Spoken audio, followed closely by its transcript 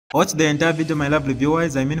Watch the entire video, my lovely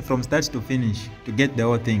viewers, I mean from start to finish, to get the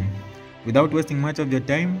whole thing. Without wasting much of your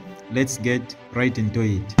time, let's get right into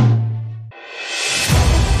it.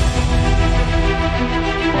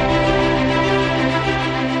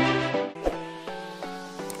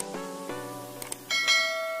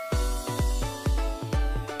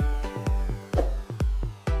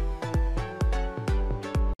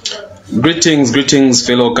 Greetings,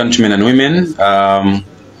 fellow countrymen and women.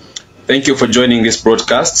 Thank you for joining this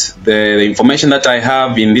broadcast. The information that I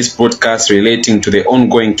have in this broadcast relating to the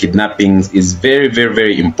ongoing kidnappings is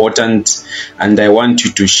very important, and I want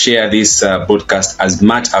you to share this broadcast as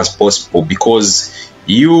much as possible, because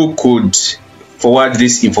you could forward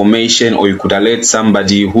this information or you could alert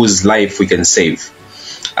somebody whose life we can save.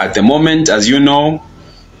 At the moment, as you know,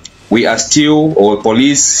 we are still, or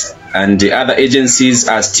police and the other agencies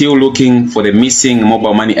are still looking for the missing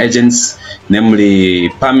mobile money agents, namely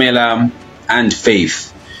Pamela and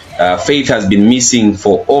Faith. Faith has been missing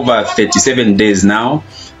for over 37 days now,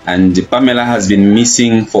 and Pamela has been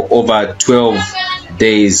missing for over 12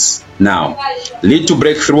 days now. Little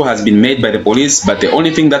breakthrough has been made by the police, but the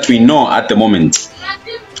only thing that we know at the moment,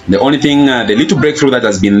 the little breakthrough that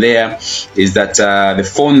has been there is that the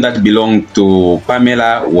phone that belonged to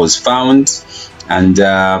Pamela was found, and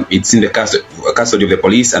it's in the custody of the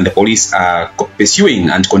police, and the police are pursuing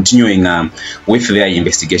and continuing with their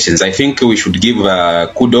investigations. I think we should give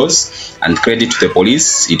kudos and credit to the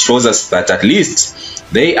police. It shows us that at least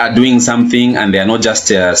they are doing something, and they are not just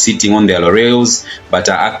sitting on their laurels, but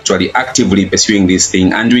are actually actively pursuing this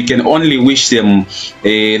thing. And we can only wish them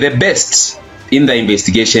the best in the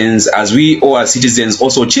investigations, as we all as citizens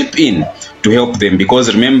also chip in to help them,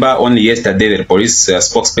 because remember, only yesterday the police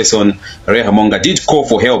spokesperson Ray Hamonga did call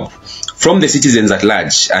for help from the citizens at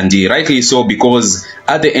large, and rightly so, because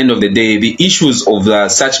at the end of the day, the issues of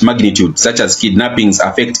such magnitude, such as kidnappings,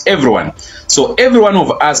 affect everyone. So every one of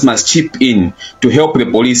us must chip in to help the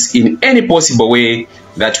police in any possible way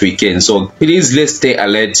that we can. So please, let's stay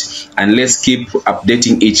alert and let's keep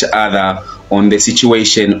updating each other on the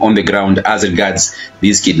situation on the ground as regards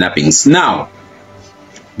these kidnappings. Now,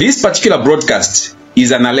 this particular broadcast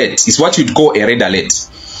is an alert. It's what you'd call a red alert.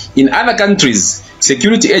 In other countries,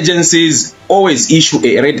 security agencies always issue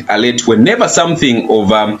a red alert whenever something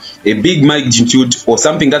of a big magnitude or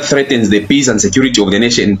something that threatens the peace and security of the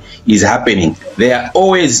nation is happening. They are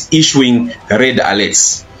always issuing red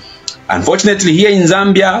alerts. Unfortunately, here in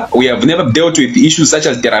Zambia, we have never dealt with issues such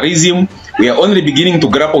as terrorism. We are only beginning to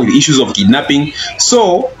grapple with issues of kidnapping.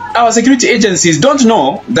 So our security agencies don't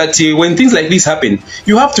know that when things like this happen,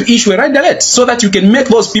 you have to issue a red alert so that you can make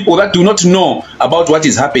those people that do not know about what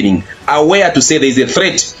is happening aware to say there is a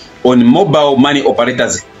threat on mobile money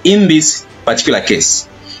operators in this particular case.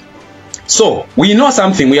 So we know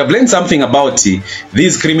something, we have learned something about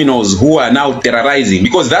these criminals who are now terrorizing,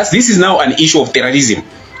 because this is now an issue of terrorism.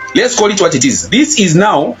 Let's call it what it is. This is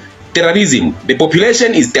now terrorism. The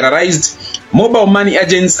population is terrorized. Mobile money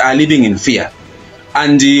agents are living in fear.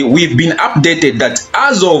 And we've been updated that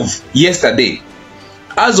as of yesterday,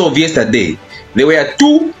 there were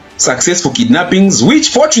 2 successful kidnappings, which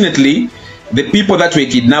fortunately, the people that were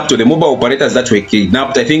kidnapped, or the mobile operators that were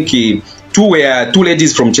kidnapped, I think 2 were 2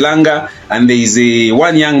 ladies from Chilanga, and there is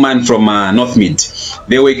 1 young man from North Mid.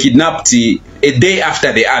 They were kidnapped a day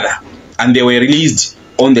after the other, and they were released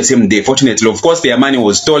on the same day. Fortunately, of course, their money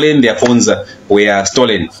was stolen, their phones were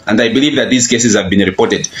stolen, and I believe that these cases have been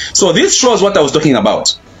reported. So this shows what I was talking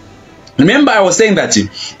about. Remember, I was saying that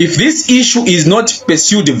if this issue is not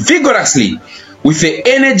pursued vigorously with the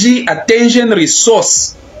energy, attention,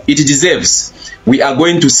 resource it deserves, we are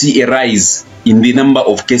going to see a rise in the number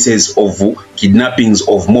of cases of kidnappings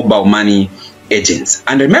of mobile money agents.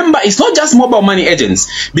 And remember, it's not just mobile money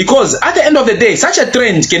agents, because at the end of the day, such a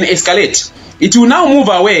trend can escalate. It will now move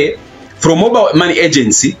away from mobile money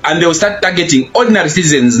agency, and they will start targeting ordinary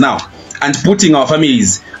citizens now and putting our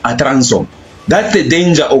families at ransom. That's the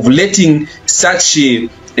danger of letting such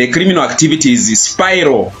criminal activities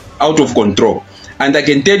spiral out of control. And I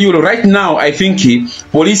can tell you right now, I think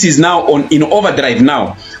police is now in overdrive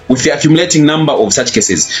now with the accumulating number of such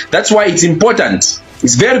cases. That's why it's important,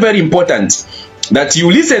 it's very important that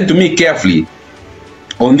you listen to me carefully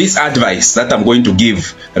on this advice that I'm going to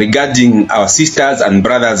give regarding our sisters and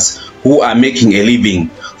brothers who are making a living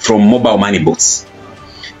from mobile money bots.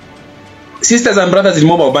 Sisters and brothers in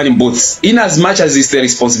mobile money bots, in as much as it's the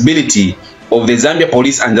responsibility of the Zambia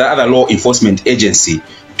police and the other law enforcement agency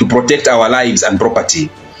to protect our lives and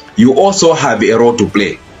property, you also have a role to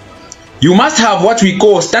play. You must have what we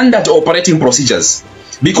call standard operating procedures,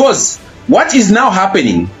 because what is now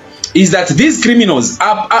happening is that these criminals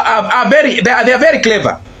are very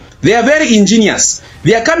clever. They are very ingenious.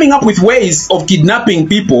 They are coming up with ways of kidnapping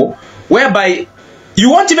people whereby you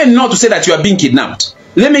won't even know to say that you are being kidnapped.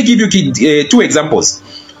 Let me give you 2 examples.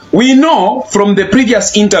 We know from the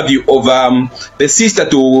previous interview of the sister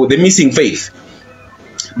to the missing Faith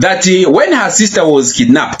that when her sister was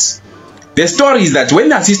kidnapped, the story is that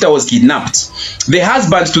when her sister was kidnapped, the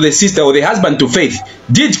husband to the sister or the husband to Faith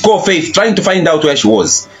did call Faith trying to find out where she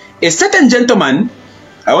was. A certain gentleman,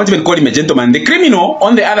 I won't even call him a gentleman, the criminal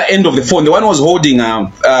on the other end of the phone, the one who was holding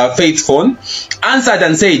Faith's phone, answered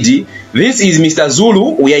and said, "This is Mr.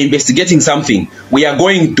 Zulu, we are investigating something. We are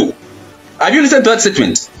going to." Have you listened to that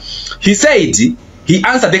statement? He said, he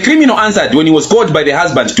answered, the criminal answered when he was called by the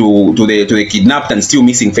husband to the kidnapped and still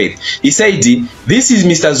missing Faith. He said, "This is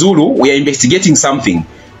Mr. Zulu, we are investigating something.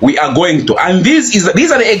 We are going to." And these are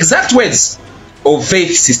the exact words of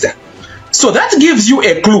Faith's sister. So that gives you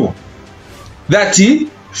a clue that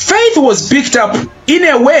Faith was picked up in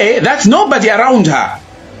a way that nobody around her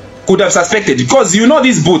could have suspected. Because you know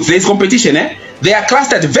these booths, there is competition, they are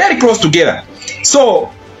clustered very close together. So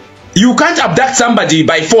you can't abduct somebody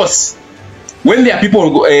by force when there are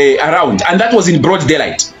people around, and that was in broad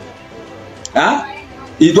daylight.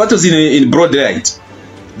 It was in broad daylight.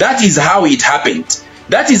 That is how it happened.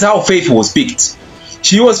 That is how Faith was picked.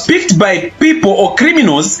 She was picked by people or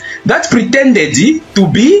criminals that pretended to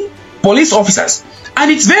be police officers. And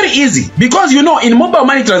it's very easy because you know in mobile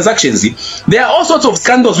money transactions there are all sorts of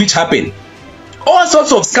scandals which happen. All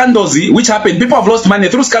sorts of scandals which happen. People have lost money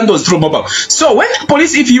through scandals through mobile. So when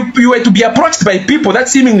police, if you were to be approached by people that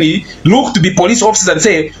seemingly look to be police officers and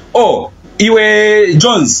say, "Oh, Iwe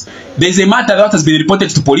Jones, there's a matter that has been reported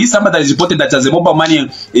to police. Somebody has reported that as a mobile money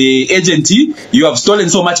agent, you have stolen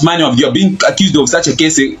so much money, or you are being accused of such a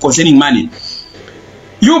case concerning money."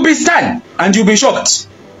 You'll be stunned and you'll be shocked.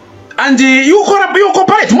 And you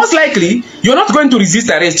cooperate. Most likely, you're not going to resist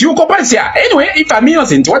arrest. You cooperate. Say, "Anyway, if I'm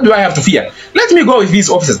innocent, what do I have to fear? Let me go with these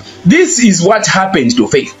officers." This is what happened to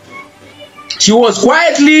Faith. She was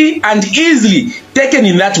quietly and easily taken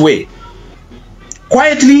in that way.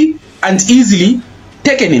 Quietly and easily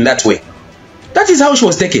taken in that way. That is how she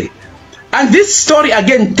was taken. And this story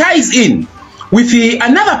again ties in with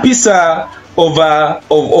another piece of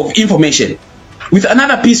information. With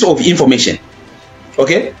another piece of information.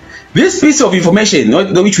 Okay? This piece of information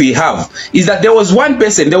which we have is that there was one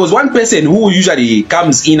person who usually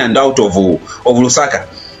comes in and out of Lusaka.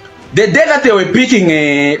 The day that they were picking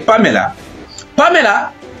Pamela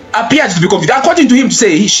appeared to be confused. According to him to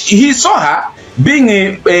say, he saw her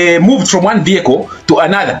being moved from one vehicle to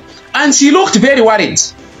another. And she looked very worried.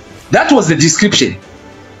 That was the description.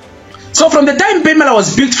 So from the time Pamela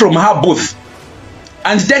was picked from her booth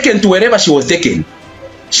and taken to wherever she was taken,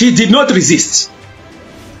 she did not resist.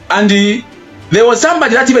 And there was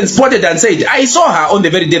somebody that even spotted and said, "I saw her on the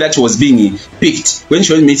very day that she was being picked when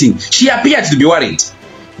she was meeting. She appeared to be worried."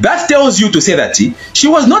 That tells you to say that she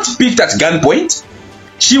was not picked at gunpoint.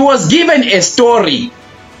 She was given a story.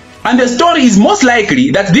 And the story is most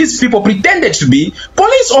likely that these people pretended to be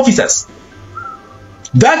police officers.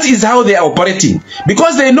 That is how they are operating.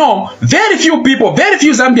 Because they know very few people, very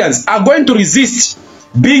few Zambians are going to resist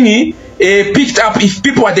being picked up if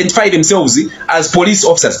people identify themselves as police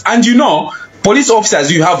officers. And you know, police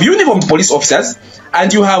officers, you have uniformed police officers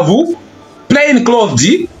and you have plain clothed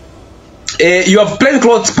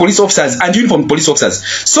police officers and uniformed police officers.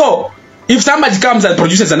 So if somebody comes and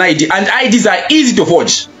produces an ID, and IDs are easy to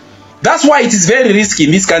forge, that's why it is very risky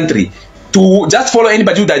in this country to just follow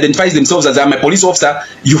anybody who identifies themselves as "I'm a police officer."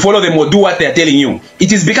 You follow them or do what they are telling you.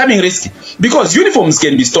 It is becoming risky because uniforms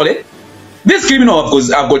can be stolen. These criminals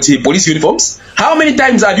have got police uniforms. How many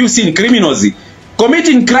times have you seen criminals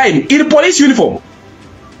committing crime in police uniform?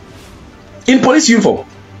 In police uniform.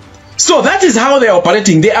 So that is how they are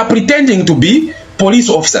operating. They are pretending to be police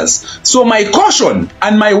officers. So my caution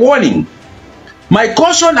and my warning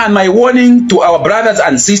to our brothers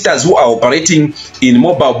and sisters who are operating in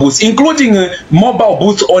mobile booths, including mobile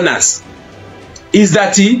booth owners, is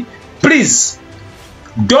that please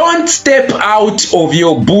don't step out of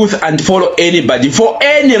your booth and follow anybody for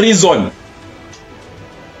any reason.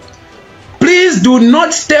 Please do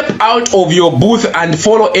not step out of your booth and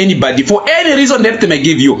follow anybody for any reason that they may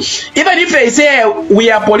give you. Even if they say,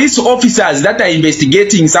 "We are police officers that are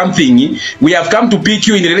investigating something, we have come to pick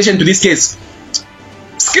you in relation to this case."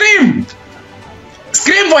 Scream!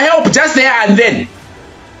 Scream for help just there and then.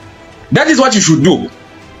 That is what you should do.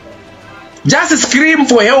 Just scream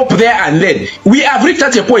for help there and then. We have reached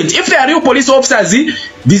at a point. If they are real police officers,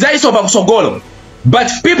 desires of Sogolo,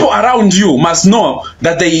 but people around you must know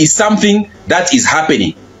that there is something that is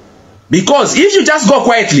happening. Because if you just go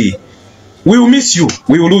quietly, we will miss you,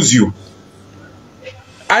 we will lose you.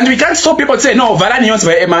 And we can't stop people to say, no, Varani wants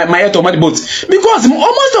my automatic boats. Because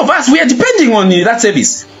most of us, we are depending on that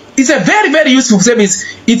service. It's a very, very useful service.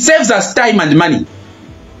 It saves us time and money.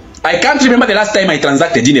 I can't remember the last time I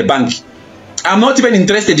transacted in a bank. I'm not even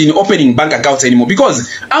interested in opening bank accounts anymore because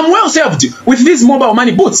I'm well served with these mobile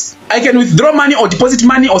money bots. I can withdraw money or deposit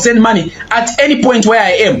money or send money at any point where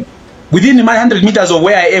I am. Within 100 meters of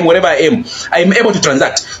where I am, wherever I am able to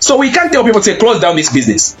transact. So we can't tell people to say, close down this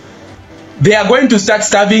business. They are going to start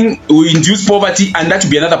starving, induce poverty, and that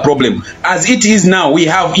will be another problem. As it is now, we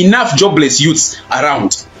have enough jobless youths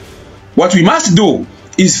around. What we must do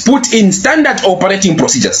is put in standard operating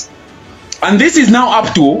procedures. And this is now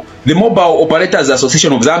up to the Mobile Operators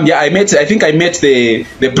Association of Zambia. I think I met the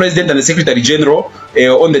President and the Secretary General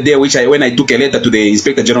on the day when I took a letter to the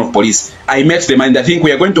Inspector General of Police. I met them, and I think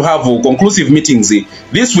we are going to have conclusive meetings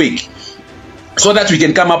this week so that we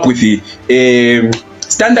can come up with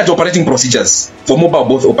standard operating procedures for mobile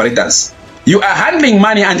boat operators. You are handling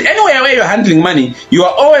money, and anywhere where you are handling money, you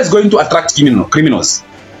are always going to attract criminals.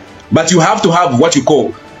 But you have to have what you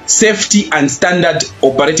call safety and standard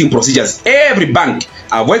operating procedures. Every bank,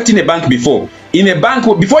 I've worked in a bank before. In a bank,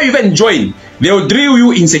 before you even join, they will drill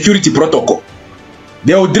you in security protocol.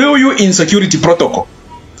 They will drill you in security protocol.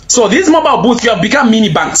 So these mobile booths, you have become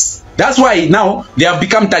mini banks. That's why now they have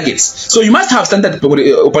become targets. So you must have standard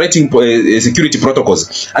operating security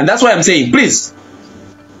protocols. And that's why I'm saying, please,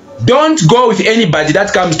 don't go with anybody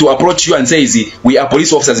that comes to approach you and says, we are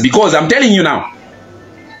police officers. Because I'm telling you now,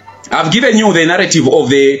 I've given you the narrative of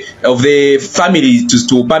the family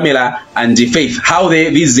to Pamela and Faith, how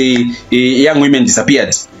these young women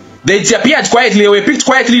disappeared. They disappeared quietly, they were picked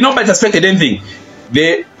quietly, nobody suspected anything.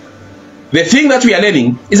 The thing that we are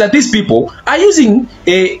learning is that these people are using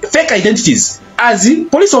fake identities as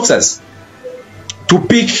police officers to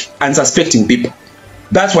pick unsuspecting people.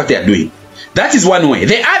 That's what they are doing. That is one way.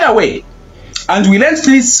 The other way, and we learned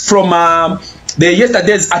this from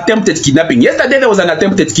yesterday's attempted kidnapping. Yesterday there was an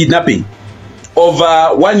attempted kidnapping of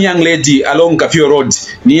one young lady along Kafio Road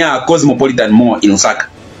near Cosmopolitan Mall in Osaka.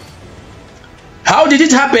 How did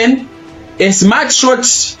it happen? A smart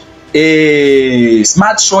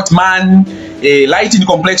short man, light in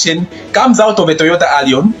complexion, comes out of a Toyota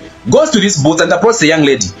Allion, goes to this booth and approaches a young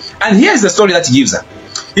lady. And here's the story that he gives her.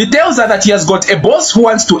 He tells her that he has got a boss who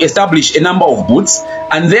wants to establish a number of booths,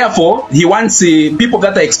 and therefore he wants people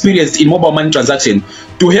that are experienced in mobile money transaction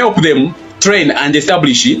to help them train and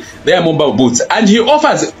establish their mobile booths. And he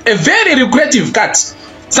offers a very lucrative cut,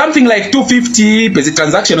 something like 250 per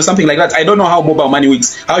transaction or something like that. I don't know how mobile money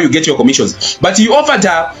works, how you get your commissions. But he offered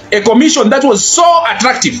her a commission that was so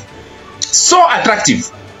attractive, so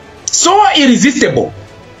irresistible.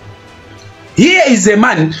 Here is a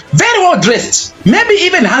man, very well dressed, maybe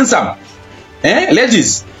even handsome.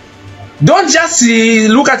 Ladies, don't just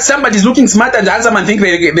look at somebody looking smart and handsome and think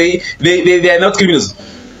they are not criminals.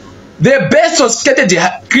 The best sophisticated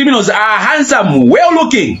criminals are handsome, well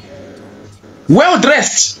looking, well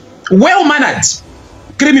dressed, well mannered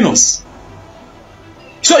criminals.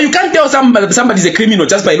 So you can't tell somebody's a criminal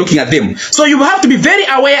just by looking at them. So you have to be very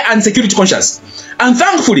aware and security conscious. And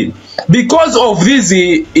thankfully, because of these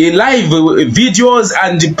live videos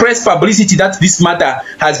and press publicity that this matter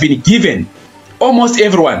has been given, almost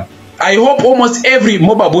everyone, I hope almost every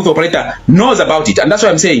mobile booth operator knows about it. And that's why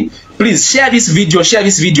I'm saying, please share this video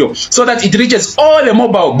so that it reaches all the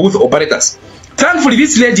mobile booth operators. Thankfully,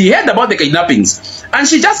 this lady heard about the kidnappings and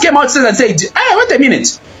she just came out and said, hey, wait a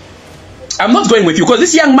minute. I'm not going with you because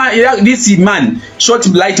this young man, this man, short,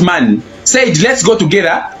 light man, said, let's go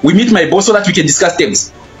together. We meet my boss so that we can discuss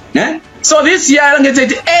things. So this young man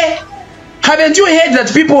said, hey, haven't you heard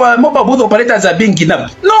that people, mobile booth operators are being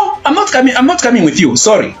kidnapped? No, I'm not coming with you.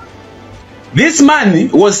 Sorry. This man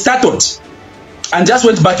was startled and just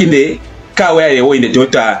went back in the car where they were in the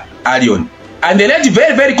Toyota Allion. And the lady,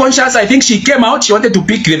 very, very conscious, I think she came out. She wanted to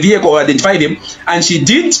pick the vehicle or identify them. And she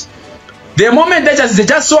did. The moment they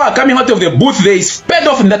just saw her coming out of the booth, they sped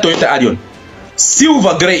off in that Toyota Allion.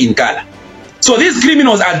 Silver gray in color. So these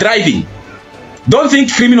criminals are driving. Don't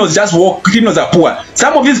think criminals just walk. Criminals are poor.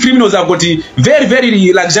 Some of these criminals have got very,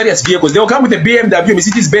 very luxurious vehicles. They will come with a BMW,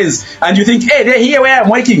 Mercedes-Benz, and you think, hey, they're here where I'm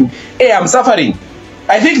working. Hey, I'm suffering.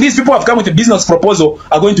 I think these people have come with a business proposal,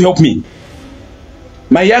 are going to help me.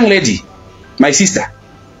 My young lady, my sister,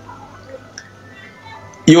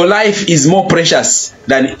 your life is more precious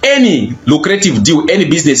than any lucrative deal any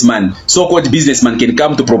businessman, so-called businessman, can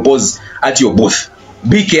come to propose at your booth.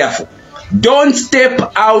 Be careful. Don't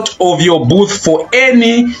step out of your booth for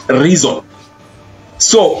any reason.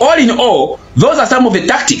 So all in all, those are some of the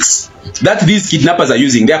tactics that these kidnappers are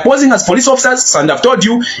using. They are posing as police officers, and I've told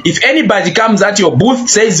you, if anybody comes at your booth,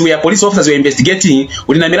 says we are police officers, we are investigating,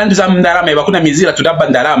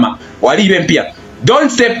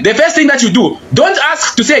 don't step. The first thing that you do, don't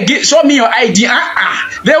ask to say, show me your ID.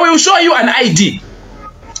 They will show you an ID.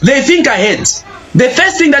 They think ahead. The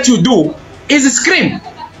first thing that you do is scream.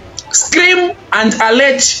 Scream and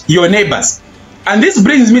alert your neighbors. And this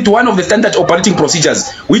brings me to one of the standard operating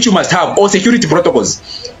procedures which you must have, or security protocols.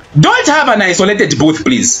 Don't have an isolated booth,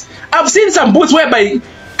 please. I've seen some booths whereby you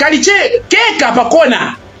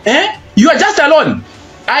are just alone.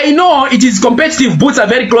 I know it is competitive, booths are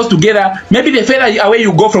very close together. Maybe the further away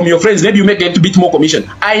you go from your friends, maybe you make a little bit more commission.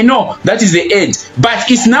 I know that is the end, but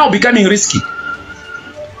it's now becoming risky.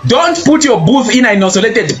 Don't put your booth in an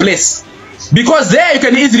isolated place, because there you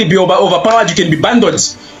can easily be overpowered. You can be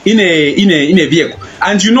abandoned in a vehicle.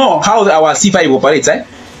 And you know how our C5 operates, eh?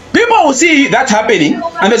 People will see that happening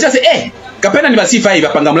and they just say, hey, kapena ni ba C5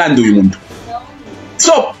 apanga mlando uyu mundu.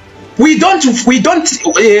 So we don't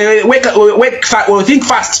think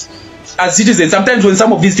fast as citizens sometimes when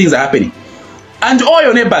some of these things are happening. And all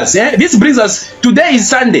your neighbors, this brings us, today is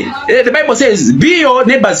Sunday. The Bible says, be your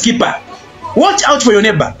neighbor's keeper. Watch out for your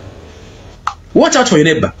neighbor. Watch out for your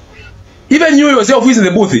neighbor. Even you yourself who is in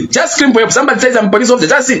the booth, just scream for help. Somebody says I'm a police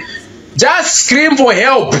officer, just scream for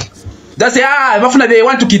help. Just say, they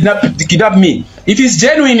want to kidnap me. If it's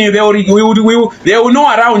genuine, they will know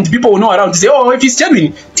around, people will know around. Say, oh, if it's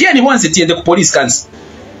genuine, the police can't.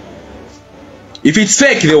 If it's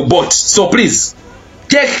fake, they will bot. So please,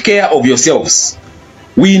 take care of yourselves.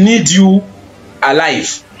 We need you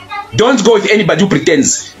alive. Don't go with anybody who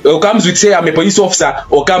pretends, or comes with, say, I'm a police officer,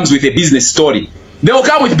 or comes with a business story. They will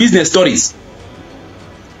come with business stories.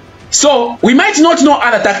 So we might not know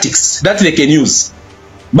other tactics that they can use.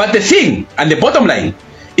 But the thing, and the bottom line,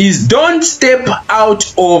 is don't step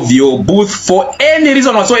out of your booth for any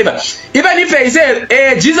reason whatsoever. Even if they say,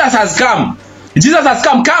 hey, Jesus has come. Jesus has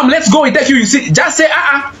come, let's go, we take you. You see, just say,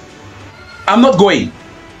 I'm not going.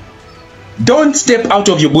 Don't step out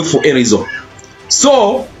of your booth for any reason.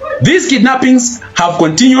 So, these kidnappings have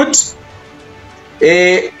continued.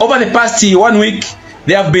 Over the past 1 week,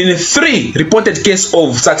 there have been 3 reported cases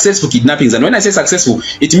of successful kidnappings. And when I say successful,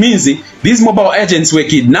 it means these mobile agents were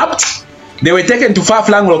kidnapped, they were taken to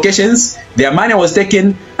far-flung locations, their money was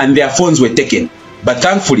taken, and their phones were taken. But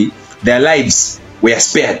thankfully, their lives were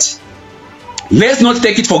spared. Let's not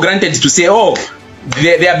take it for granted to say, oh,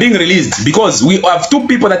 they are being released, because we have 2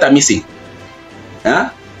 people that are missing.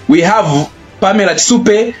 We have Pamela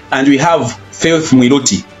Chisumpa and we have Faith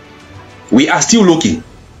Mutati. We are still looking.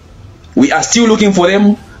 We are still looking for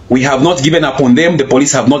them. We have not given up on them. The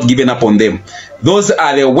police have not given up on them. Those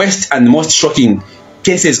are the worst and most shocking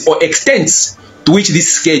cases or extents to which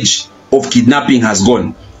this scourge of kidnapping has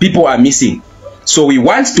gone. People are missing. So we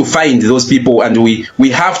want to find those people, and we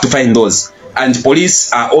have to find those. And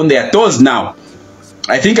police are on their toes now.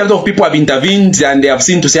 I think a lot of people have intervened and they have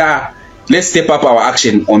seen to say, let's step up our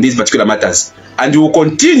action on these particular matters. And we will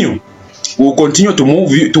continue. We will continue to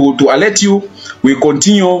move you, to alert you. We will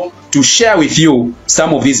continue to share with you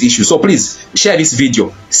some of these issues. So please share this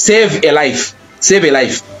video. Save a life. Save a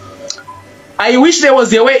life. I wish there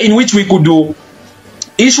was a way in which we could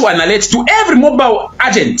issue an alert to every mobile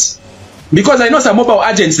agent. Because I know some mobile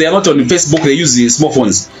agents, they are not on Facebook, they use the small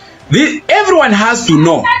phones. Everyone has to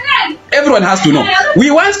know. Everyone has to know.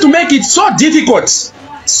 We want to make it so difficult.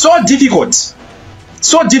 So difficult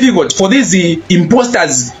for these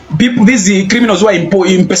imposters, people, these criminals who are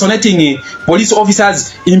impersonating police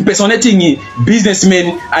officers, impersonating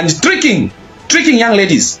businessmen, and tricking young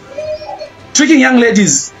ladies. Tricking young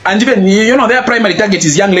ladies, and even, you know, their primary target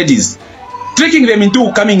is young ladies. Tricking them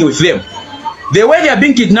into coming with them. The way they are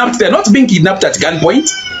being kidnapped, they are not being kidnapped at gunpoint.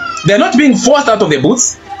 They are not being forced out of the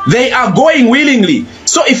booths. They are going willingly.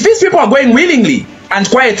 So if these people are going willingly and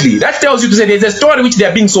quietly, that tells you to say there's a story which they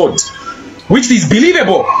are being sold, which is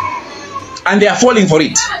believable, and they are falling for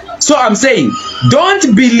it. So I'm saying,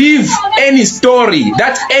 don't believe any story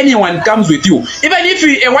that anyone comes with you. Even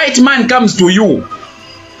if a white man comes to you,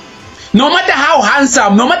 no matter how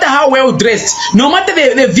handsome, no matter how well dressed, no matter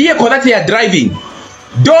the vehicle that they are driving,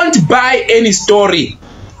 don't buy any story.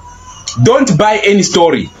 Don't buy any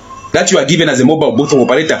story that you are given as a mobile booth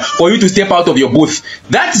operator for you to step out of your booth.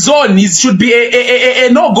 That zone should be a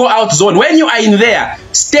no-go out zone. When you are in there,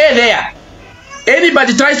 stay there.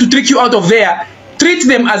 Anybody tries to trick you out of there, treat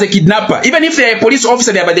them as a kidnapper. Even if they are a police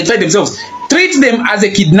officer, they have identified themselves. Treat them as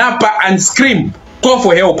a kidnapper and scream, call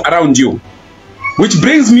for help around you. Which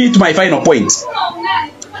brings me to my final point.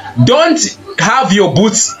 Don't have your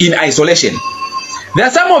booths in isolation. There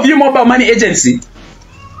are some of you mobile money agency.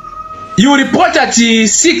 You report at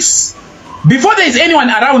 6. Before there is anyone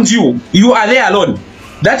around you, you are there alone.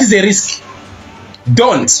 That is a risk.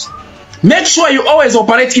 Don't. Make sure you always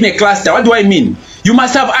operate in a cluster. What do I mean? You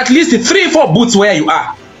must have at least 3-4 booths where you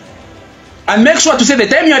are. And make sure to say the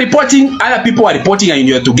time you are reporting, other people are reporting and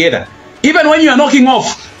you are together. Even when you are knocking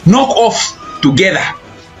off, knock off together.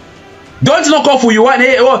 Don't knock off who you want.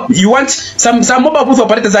 Hey, oh, you want some mobile booth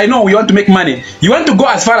operators. I know you want to make money. You want to go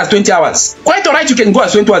as far as 20 hours. Quite alright, you can go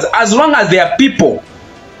as 20 hours as long as there are people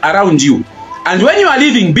around you. And when you are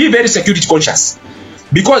leaving, be very security conscious.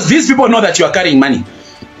 Because these people know that you are carrying money.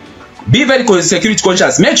 Be very security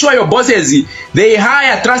conscious. Make sure your bosses, they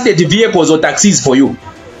hire trusted vehicles or taxis for you.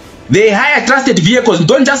 They hire trusted vehicles.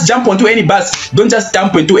 Don't just jump onto any bus. Don't just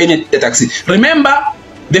jump into any taxi. Remember,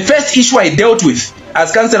 the first issue I dealt with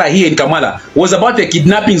as councillor here in Kamala was about the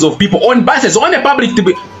kidnappings of people on buses, on a public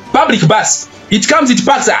bus. It comes, it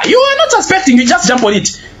parks. You are not suspecting, you just jump on it.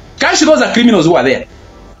 Cash, those are criminals who are there.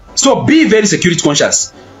 So be very security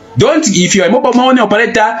conscious. Don't, if you are a mobile money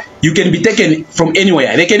operator, you can be taken from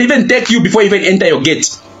anywhere. They can even take you before you even enter your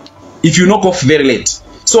gate if you knock off very late.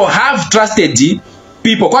 So have trusted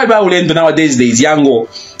people. Quite nowadays there is Yango.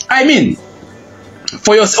 I mean,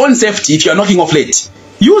 for your own safety, if you are knocking off late,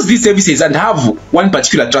 use these services and have one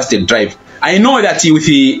particular trusted drive. I know that with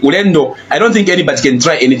the Ulendo, I don't think anybody can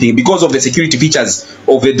try anything because of the security features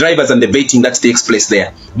of the drivers and the vetting that takes place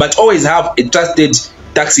there. But always have a trusted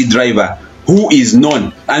taxi driver who is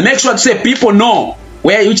known. And make sure to say people know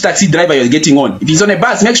which taxi driver you're getting on. If he's on a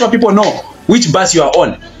bus, make sure people know which bus you are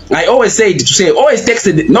on. I always say to say, always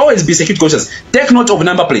always be security conscious. Take note of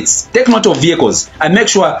number plates, take note of vehicles, and make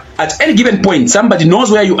sure at any given point, somebody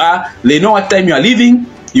knows where you are, they know what time you are leaving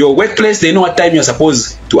your workplace, they know what time you're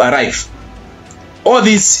supposed to arrive. All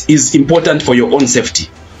this is important for your own safety.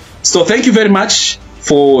 So thank you very much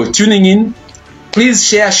for tuning in. Please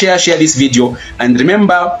share this video, and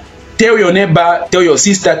remember, tell your neighbor, tell your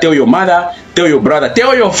sister, tell your mother, tell your brother,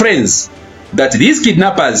 tell your friends that these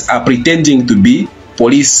kidnappers are pretending to be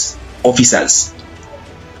police officers,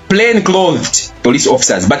 plain clothed police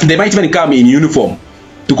officers, but they might even come in uniform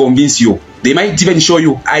to convince you. They might even show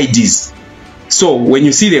you IDs. So when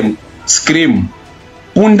you see them, scream,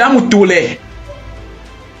 "Undamutule!"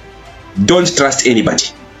 Don't trust anybody.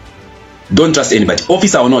 Don't trust anybody,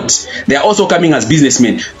 officer or not. They are also coming as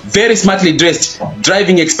businessmen, very smartly dressed,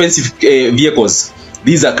 driving expensive vehicles.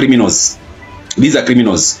 These are criminals. These are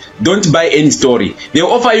criminals. Don't buy any story. They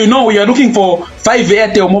offer you, no, we are looking for 5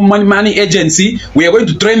 Airtel money agency. We are going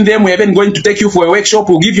to train them. We are even going to take you for a workshop.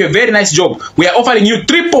 We'll give you a very nice job. We are offering you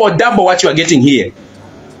triple or double what you are getting here.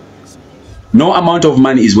 No amount of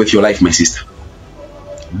money is worth your life, my sister.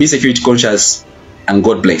 Be security conscious, and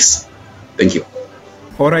God bless. Thank you.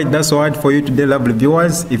 Alright, that's all for you today, lovely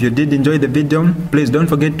viewers. If you did enjoy the video, please don't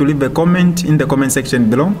forget to leave a comment in the comment section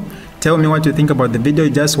below. Tell me what you think about the video you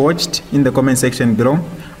just watched in the comment section below.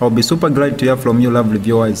 I'll be super glad to hear from you, lovely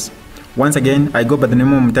viewers. Once again, I go by the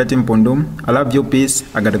name of Mutati Mpundu. I love you, peace,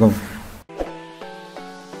 I gotta go.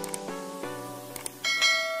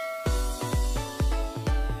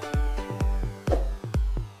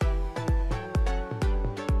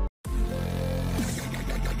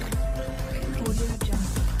 Audio